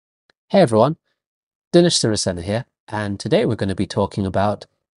Hey everyone, Dinesh Sirisena here, and today we're going to be talking about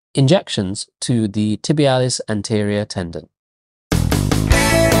injections to the tibialis anterior tendon.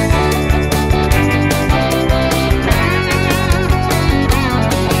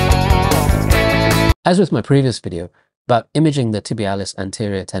 As with my previous video about imaging the tibialis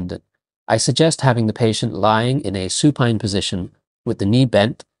anterior tendon, I suggest having the patient lying in a supine position with the knee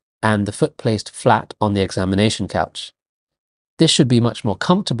bent and the foot placed flat on the examination couch. This should be much more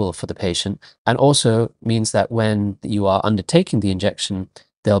comfortable for the patient and also means that when you are undertaking the injection,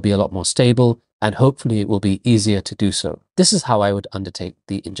 they'll be a lot more stable and hopefully it will be easier to do so. This is how I would undertake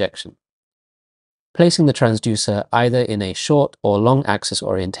the injection. Placing the transducer either in a short or long axis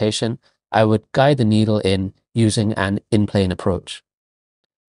orientation, I would guide the needle in using an in-plane approach.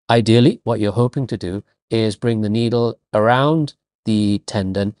 Ideally, what you're hoping to do is bring the needle around the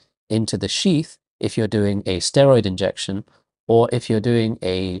tendon into the sheath if you're doing a steroid injection, or if you're doing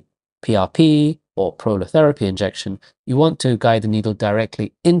a PRP or Prolotherapy injection, you want to guide the needle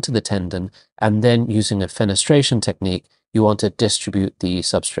directly into the tendon, and then using a fenestration technique, you want to distribute the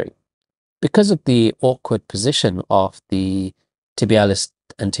substrate. Because of the awkward position of the tibialis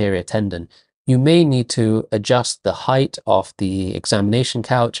anterior tendon, you may need to adjust the height of the examination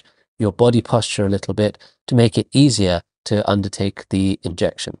couch, your body posture a little bit to make it easier to undertake the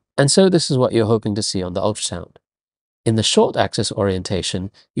injection. And so this is what you're hoping to see on the ultrasound. In the short axis orientation,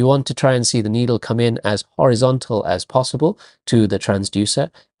 you want to try and see the needle come in as horizontal as possible to the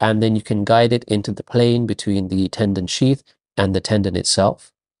transducer, and then you can guide it into the plane between the tendon sheath and the tendon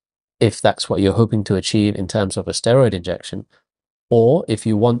itself, if that's what you're hoping to achieve in terms of a steroid injection. Or if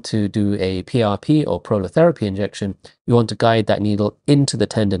you want to do a PRP or Prolotherapy injection, you want to guide that needle into the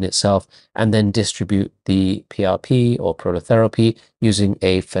tendon itself and then distribute the PRP or Prolotherapy using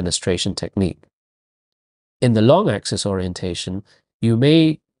a fenestration technique. In the long axis orientation, you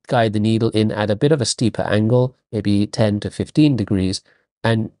may guide the needle in at a bit of a steeper angle, maybe 10 to 15 degrees.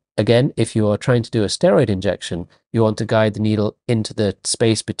 And again, if you are trying to do a steroid injection, you want to guide the needle into the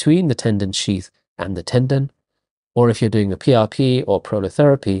space between the tendon sheath and the tendon. Or if you're doing a PRP or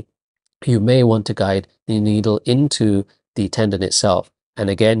Prolotherapy, you may want to guide the needle into the tendon itself. And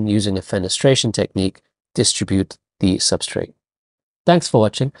again, using a fenestration technique, distribute the substrate. Thanks for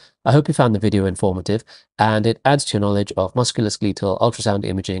watching. I hope you found the video informative and it adds to your knowledge of musculoskeletal ultrasound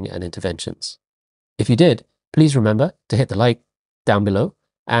imaging and interventions. If you did, please remember to hit the like down below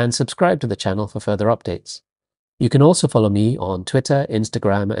and subscribe to the channel for further updates. You can also follow me on Twitter,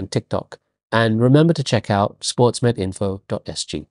 Instagram, and TikTok. And remember to check out sportsmedinfo.sg.